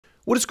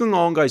What is going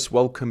on, guys?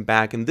 Welcome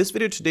back. In this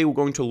video today we're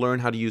going to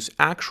learn how to use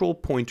actual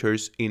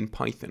pointers in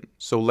Python.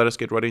 So let us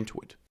get right into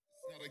it.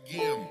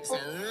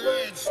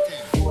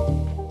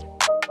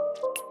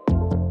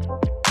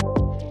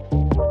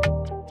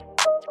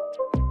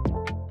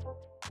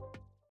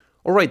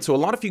 Alright, so a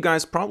lot of you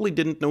guys probably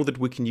didn't know that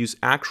we can use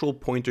actual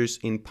pointers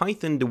in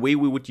Python the way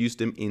we would use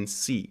them in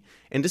C.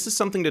 And this is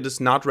something that is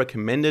not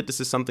recommended. This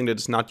is something that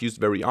is not used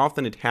very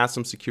often. It has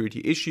some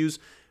security issues.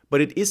 But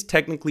it is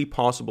technically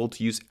possible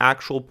to use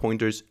actual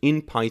pointers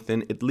in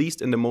Python, at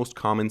least in the most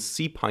common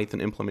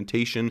CPython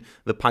implementation,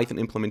 the Python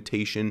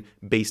implementation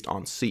based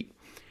on C.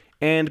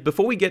 And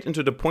before we get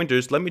into the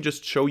pointers, let me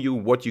just show you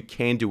what you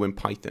can do in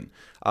Python,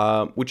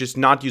 which is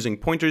not using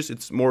pointers.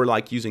 It's more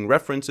like using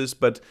references.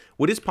 But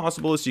what is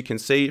possible is you can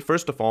say,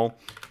 first of all,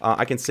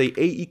 I can say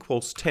A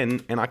equals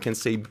 10 and I can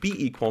say B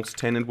equals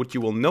 10. And what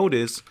you will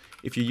notice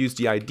if you use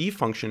the ID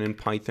function in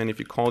Python, if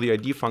you call the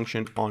ID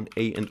function on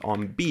A and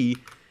on B,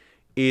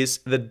 is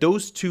that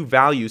those two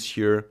values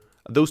here,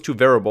 those two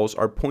variables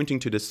are pointing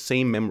to the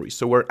same memory.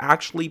 So we're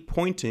actually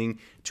pointing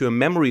to a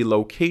memory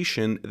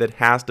location that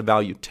has the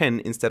value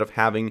 10 instead of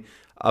having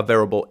a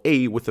variable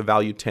A with the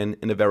value 10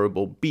 and a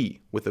variable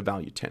B with the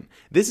value 10.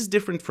 This is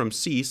different from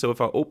C. So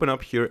if I open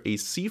up here a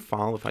C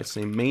file, if I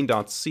say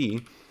main.c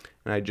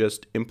and I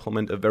just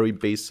implement a very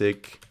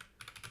basic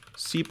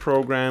C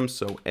program,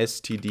 so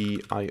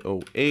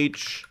stdioh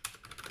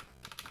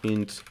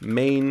int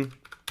main.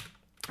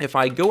 If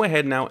I go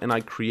ahead now and I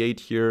create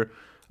here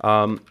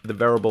the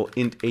variable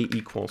int a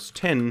equals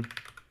 10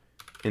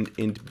 and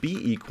int b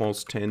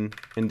equals 10,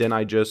 and then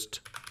I just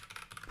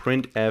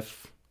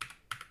printf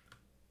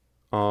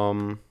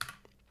the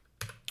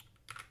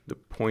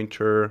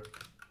pointer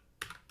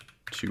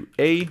to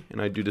a,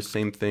 and I do the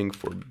same thing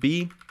for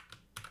b,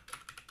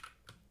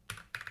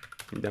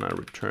 and then I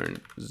return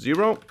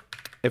 0.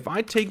 If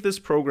I take this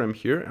program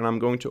here and I'm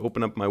going to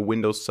open up my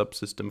Windows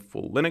subsystem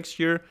full Linux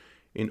here,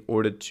 in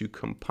order to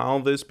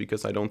compile this,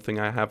 because I don't think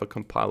I have a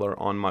compiler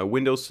on my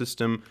Windows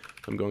system.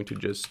 I'm going to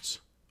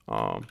just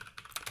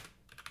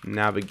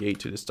navigate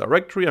to this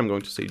directory. I'm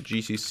going to say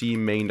gcc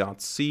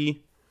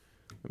main.c.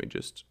 Let me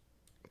just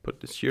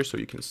put this here so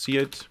you can see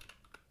it.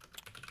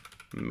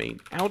 Main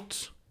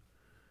out.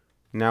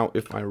 Now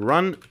if I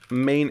run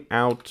main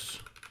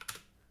out,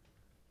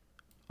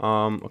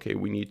 okay,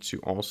 we need to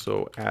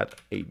also add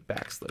a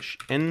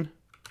 \n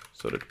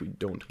so that we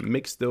don't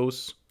mix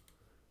those.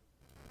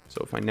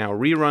 So if I now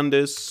rerun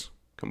this,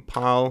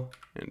 compile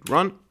and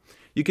run,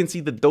 you can see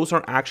that those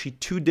are actually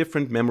two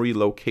different memory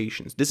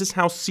locations. This is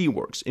how C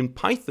works. In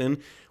Python,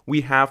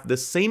 we have the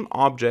same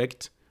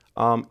object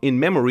in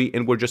memory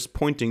and we're just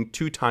pointing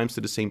 2 times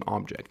to the same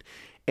object.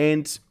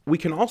 And we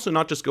can also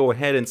not just go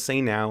ahead and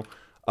say now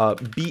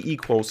B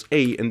equals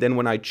A, and then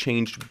when I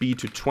changed B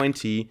to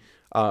 20,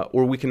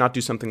 or we cannot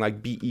do something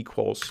like B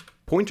equals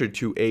pointer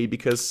to A,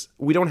 because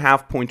we don't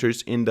have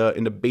pointers in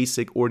the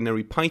basic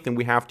ordinary Python.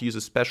 We have to use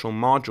a special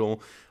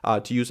module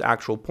to use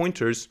actual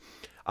pointers.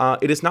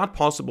 It is not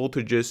possible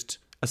to just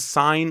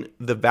assign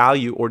the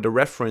value or the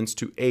reference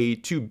to A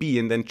to B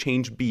and then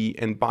change B,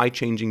 and by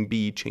changing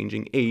B,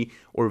 changing A,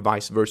 or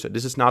vice versa.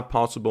 This is not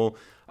possible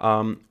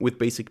with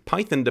basic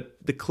Python.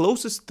 The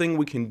closest thing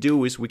we can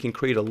do is we can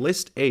create a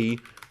list A,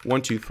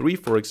 1, 2, 3,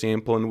 for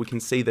example, and we can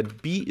say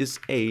that B is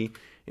A,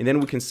 and then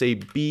we can say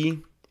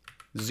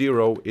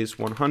B0 is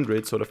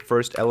 100, so the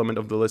first element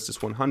of the list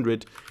is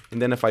 100, and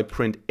then if I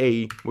print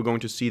A, we're going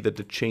to see that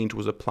the change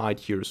was applied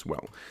here as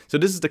well. So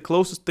this is the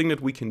closest thing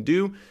that we can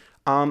do,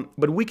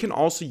 but we can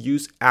also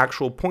use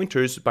actual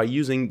pointers by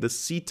using the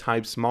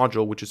ctypes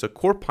module, which is a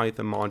core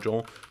Python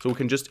module. So we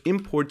can just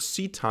import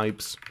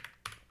ctypes,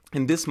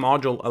 and this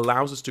module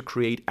allows us to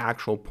create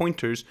actual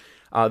pointers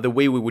the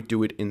way we would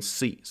do it in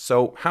C.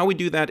 So how we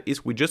do that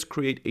is we just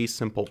create a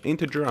simple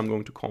integer. I'm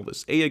going to call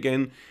this A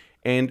again.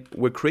 And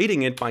we're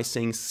creating it by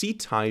saying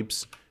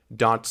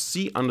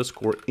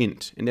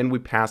ctypes.c_int. And then we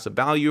pass a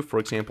value, for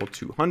example,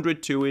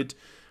 200 to it.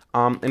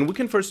 And we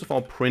can first of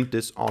all print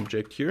this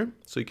object here.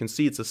 So you can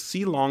see it's a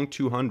C-long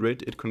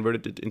 200. It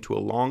converted it into a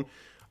long.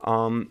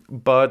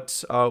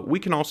 But we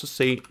can also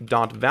say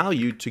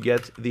 .value to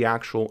get the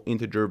actual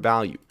integer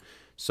value.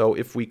 So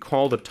if we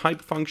call the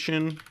type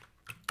function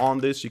on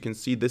this, you can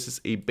see this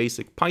is a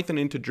basic Python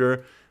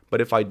integer.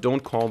 But if I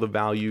don't call the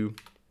value,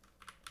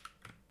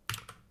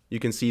 you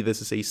can see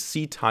this is a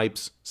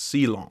ctypes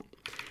C-long.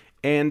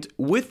 And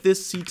with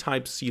this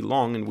ctypes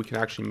C-long, and we can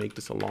actually make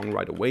this a long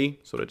right away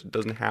so that it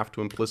doesn't have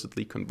to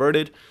implicitly convert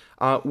it.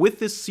 With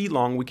this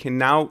C-long, we can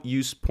now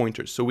use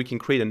pointers. So we can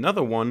create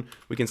another one.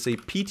 We can say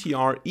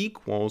ptr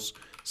equals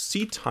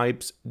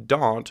ctypes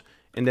dot,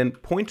 and then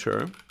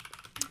pointer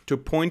to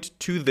point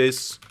to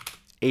this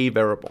A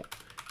variable.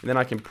 And then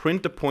I can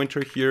print the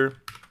pointer here.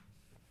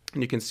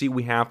 And you can see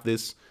we have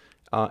this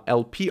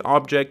LP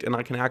object, and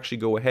I can actually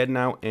go ahead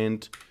now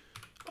and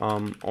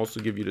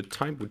also give you the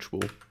type, which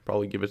will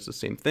probably give us the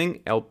same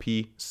thing,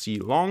 LP C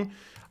long.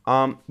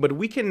 But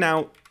we can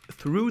now,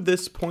 through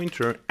this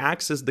pointer,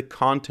 access the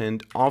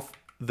content of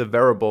the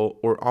variable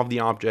or of the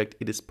object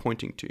it is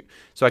pointing to.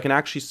 So I can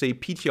actually say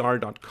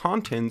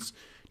ptr.contents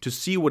to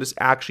see what is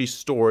actually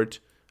stored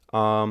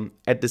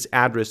at this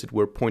address that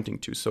we're pointing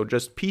to. So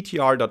just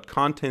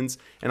ptr.contents,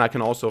 and I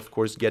can also, of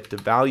course, get the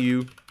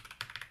value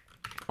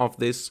of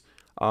this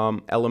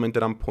element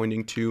that I'm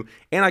pointing to,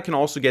 and I can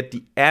also get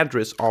the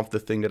address of the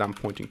thing that I'm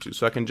pointing to.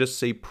 So I can just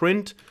say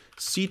print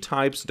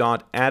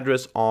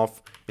ctypes.address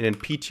of, and then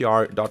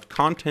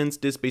ptr.contents.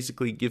 This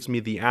basically gives me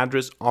the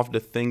address of the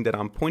thing that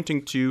I'm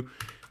pointing to,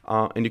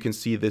 and you can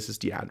see this is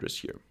the address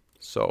here.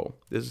 So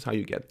this is how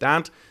you get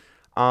that.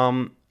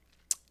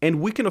 And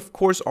we can, of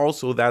course,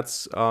 also,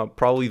 that's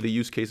probably the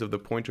use case of the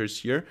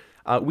pointers here,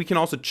 we can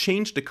also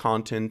change the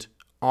content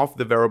of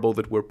the variable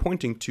that we're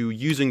pointing to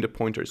using the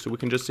pointer. So we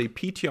can just say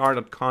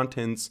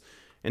ptr.contents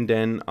and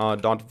then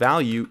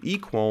 .value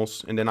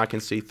equals, and then I can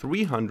say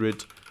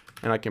 300,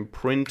 and I can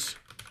print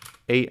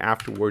a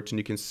afterwards, and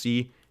you can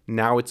see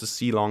now it's a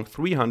C-long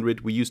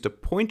 300. We used a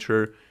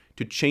pointer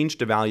to change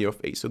the value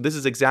of a. So this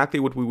is exactly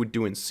what we would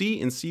do in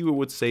C. In C, we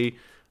would say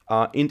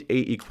int a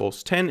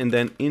equals 10, and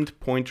then int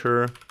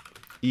pointer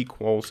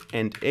equals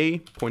end a,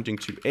 pointing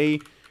to a.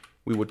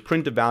 We would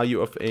print the value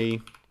of a.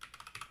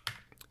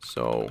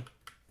 So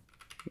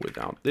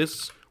without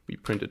this, we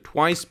print it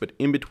twice, but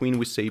in between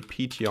we say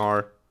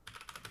ptr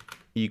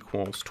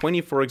equals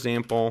 20, for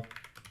example.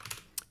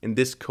 In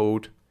this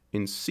code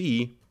in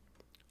C,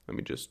 let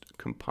me just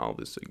compile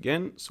this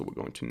again. So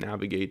we're going to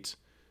navigate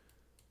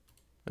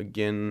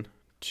again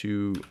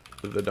to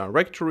the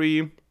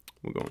directory.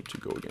 We're going to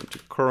go again to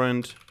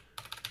current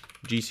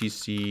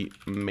gcc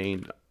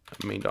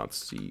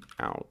main.c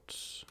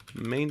out,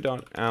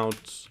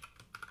 main.out.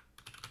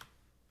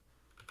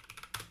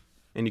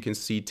 And you can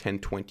see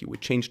 1020. We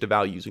changed the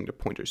value using the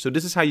pointer. So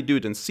this is how you do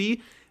it in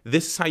C.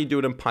 This is how you do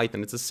it in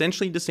Python. It's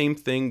essentially the same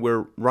thing.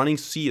 We're running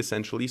C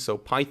essentially. So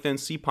Python,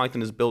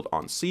 CPython is built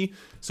on C.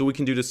 So we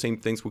can do the same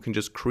things. We can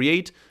just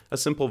create a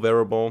simple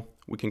variable.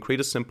 We can create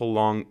a simple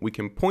long. We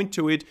can point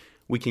to it.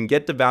 We can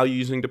get the value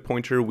using the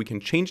pointer. We can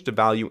change the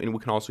value, and we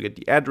can also get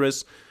the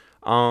address.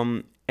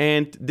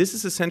 And this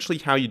is essentially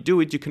how you do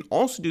it. You can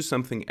also do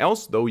something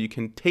else though. You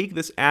can take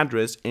this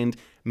address and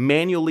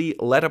manually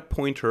let a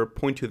pointer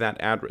point to that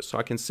address. So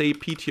I can say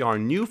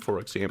ptr new, for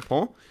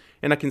example,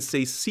 and I can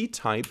say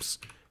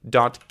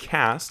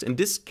ctypes.cast, and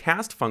this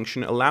cast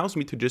function allows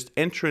me to just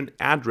enter an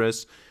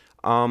address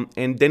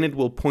and then it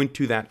will point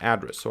to that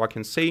address. So I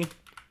can say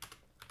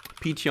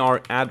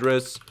ptr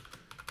address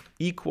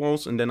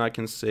equals, and then I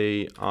can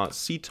say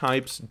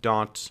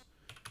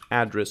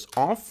ctypes.address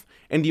of.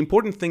 And the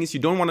important thing is you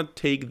don't want to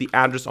take the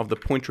address of the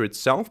pointer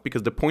itself,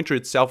 because the pointer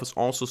itself is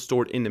also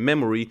stored in the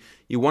memory.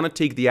 You want to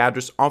take the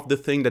address of the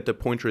thing that the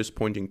pointer is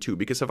pointing to,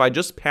 because if I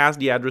just pass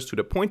the address to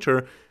the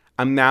pointer,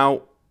 I'm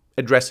now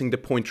addressing the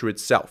pointer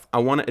itself. I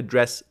want to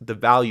address the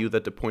value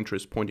that the pointer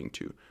is pointing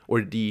to,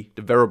 or the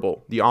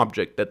variable, the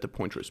object that the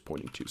pointer is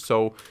pointing to.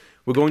 So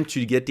we're going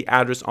to get the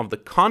address of the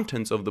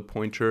contents of the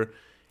pointer,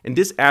 and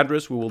this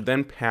address we will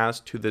then pass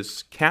to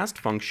this cast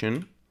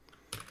function.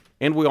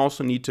 And we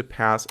also need to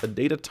pass a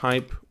data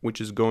type, which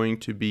is going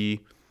to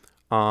be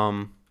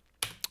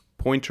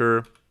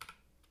pointer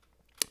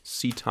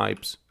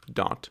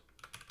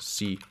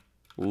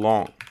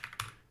ctypes.c_long.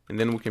 And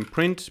then we can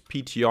print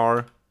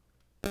ptr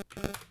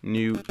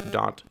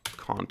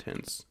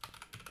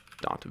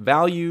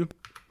new.contents.value.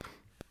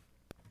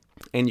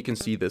 And you can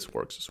see this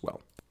works as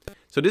well.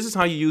 So this is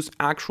how you use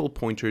actual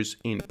pointers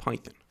in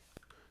Python.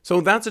 So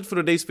that's it for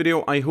today's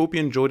video. I hope you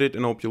enjoyed it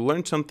and hope you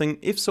learned something.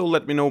 If so,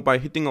 let me know by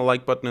hitting a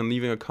like button and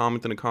leaving a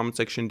comment in the comment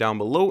section down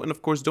below. And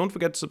of course, don't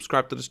forget to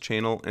subscribe to this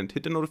channel and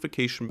hit the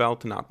notification bell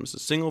to not miss a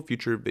single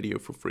future video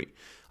for free.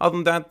 Other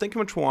than that, thank you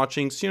much for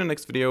watching. See you in the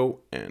next video,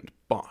 and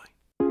bye.